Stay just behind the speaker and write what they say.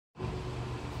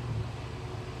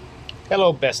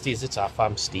Hello, besties. It's off.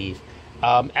 I'm Steve.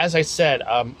 As I said,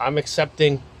 I'm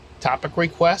accepting topic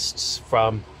requests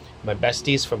from my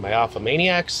besties, from my Alpha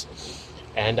Maniacs,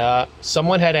 and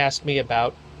someone had asked me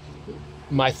about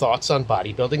my thoughts on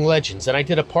bodybuilding legends, and I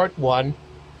did a part 1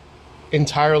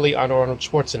 entirely on Arnold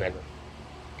Schwarzenegger.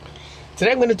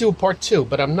 Today I'm going to do a part 2,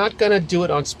 but I'm not going to do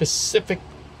it on specific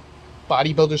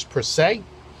bodybuilders per se,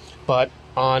 but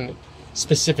on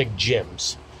specific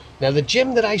gyms. Now, the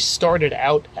gym that I started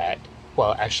out at,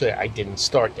 well, actually, I didn't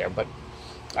start there, but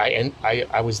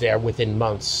I was there within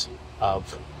months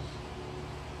of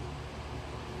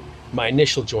my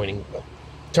initial joining.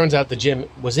 Turns out the gym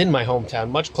was in my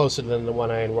hometown, much closer than the one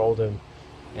I enrolled in,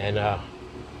 and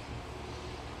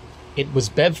it was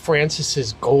Bev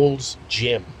Francis's Gold's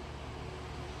Gym.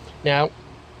 Now,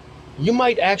 you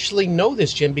might actually know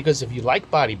this gym because if you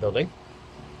like bodybuilding,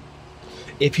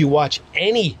 if you watch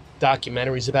any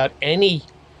documentaries about any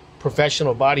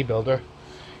professional bodybuilder,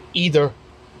 either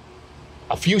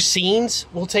a few scenes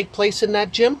will take place in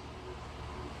that gym,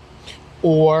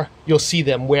 or you'll see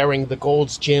them wearing the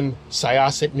Gold's Gym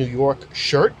Syosset, New York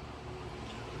shirt.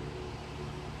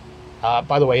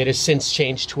 By the way, it has since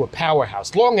changed to a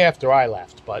Powerhouse, long after I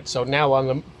left. But so now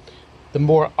on the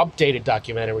more updated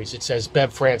documentaries, it says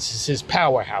Bev Francis's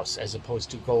Powerhouse as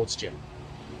opposed to Gold's Gym.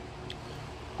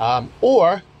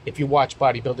 Or if you watch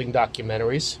bodybuilding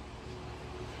documentaries,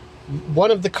 one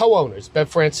of the co-owners, Bev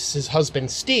Francis's husband,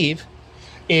 Steve,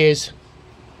 is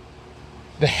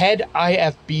the head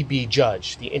IFBB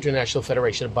judge, the International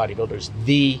Federation of Bodybuilders,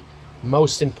 the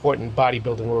most important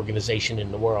bodybuilding organization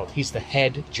in the world. He's the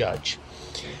head judge.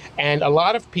 And a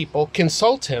lot of people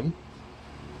consult him,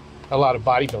 a lot of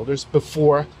bodybuilders,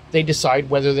 before they decide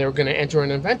whether they're going to enter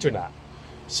an event or not.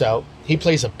 So he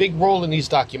plays a big role in these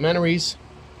documentaries.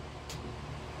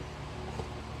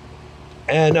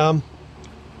 And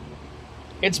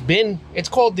it's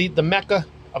called the Mecca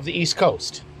of the East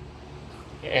Coast,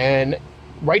 and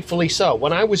rightfully so.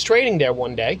 When I was training there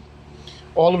one day,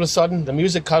 all of a sudden the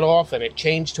music cut off and it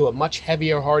changed to a much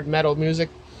heavier hard metal music,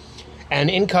 and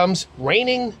in comes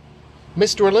reigning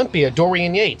Mr. Olympia,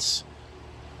 Dorian Yates,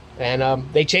 and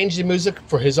they changed the music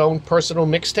for his own personal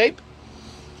mixtape,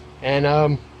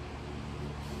 and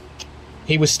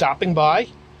he was stopping by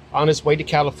on his way to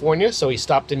California, so he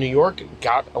stopped in New York,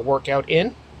 got a workout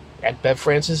in at Bev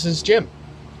Francis's gym.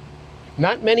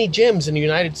 Not many gyms in the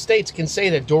United States can say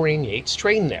that Dorian Yates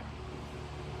trained there.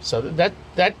 So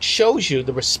that shows you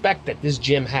the respect that this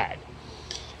gym had.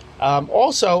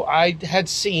 Also, I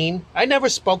never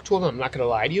spoke to him, I'm not going to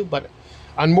lie to you, but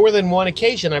on more than one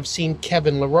occasion I've seen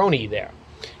Kevin Leroney there.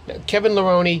 Now, Kevin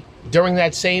Leroney, during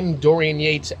that same Dorian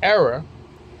Yates era,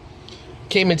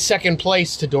 came in second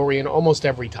place to Dorian almost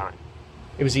every time.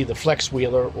 It was either Flex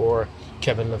Wheeler or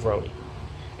Kevin Leroney.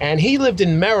 And he lived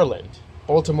in Maryland,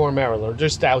 Baltimore, Maryland,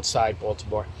 just outside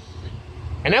Baltimore.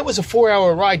 And that was a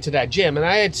 4-hour ride to that gym, and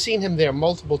I had seen him there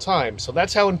multiple times. So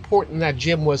that's how important that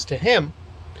gym was to him.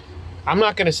 I'm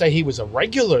not going to say he was a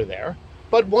regular there,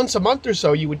 but once a month or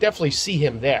so, you would definitely see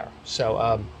him there.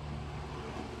 So,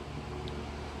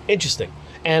 interesting.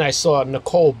 And I saw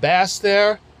Nicole Bass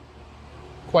there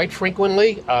quite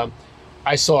frequently.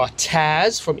 I saw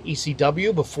Taz from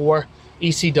ECW before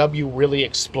ECW really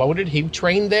exploded. He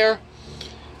trained there.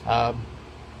 And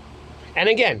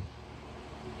again,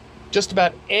 just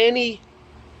about any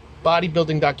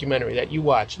bodybuilding documentary that you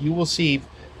watch, you will see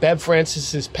Bev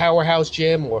Francis's Powerhouse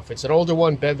Gym, or if it's an older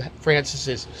one, Bev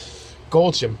Francis's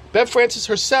Gold's Gym. Bev Francis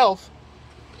herself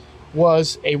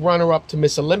was a runner-up to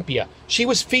Miss Olympia. She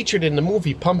was featured in the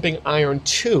movie Pumping Iron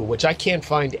 2, which I can't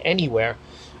find anywhere.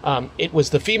 It was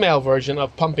the female version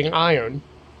of Pumping Iron.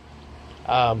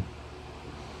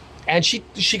 And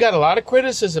she got a lot of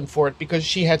criticism for it because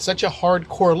she had such a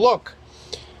hardcore look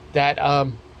that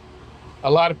a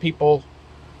lot of people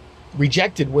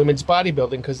rejected women's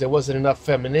bodybuilding because there wasn't enough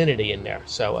femininity in there.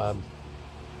 So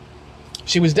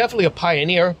she was definitely a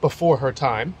pioneer before her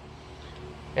time.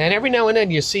 And every now and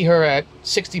then you see her at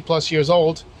 60 plus years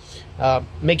old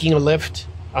making a lift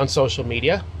on social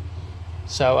media.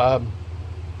 So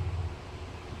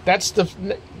that's the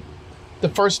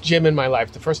first gym in my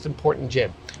life, the first important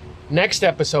gym. Next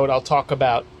episode, I'll talk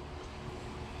about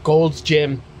Gold's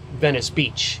Gym, Venice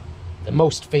Beach, the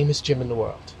most famous gym in the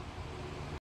world.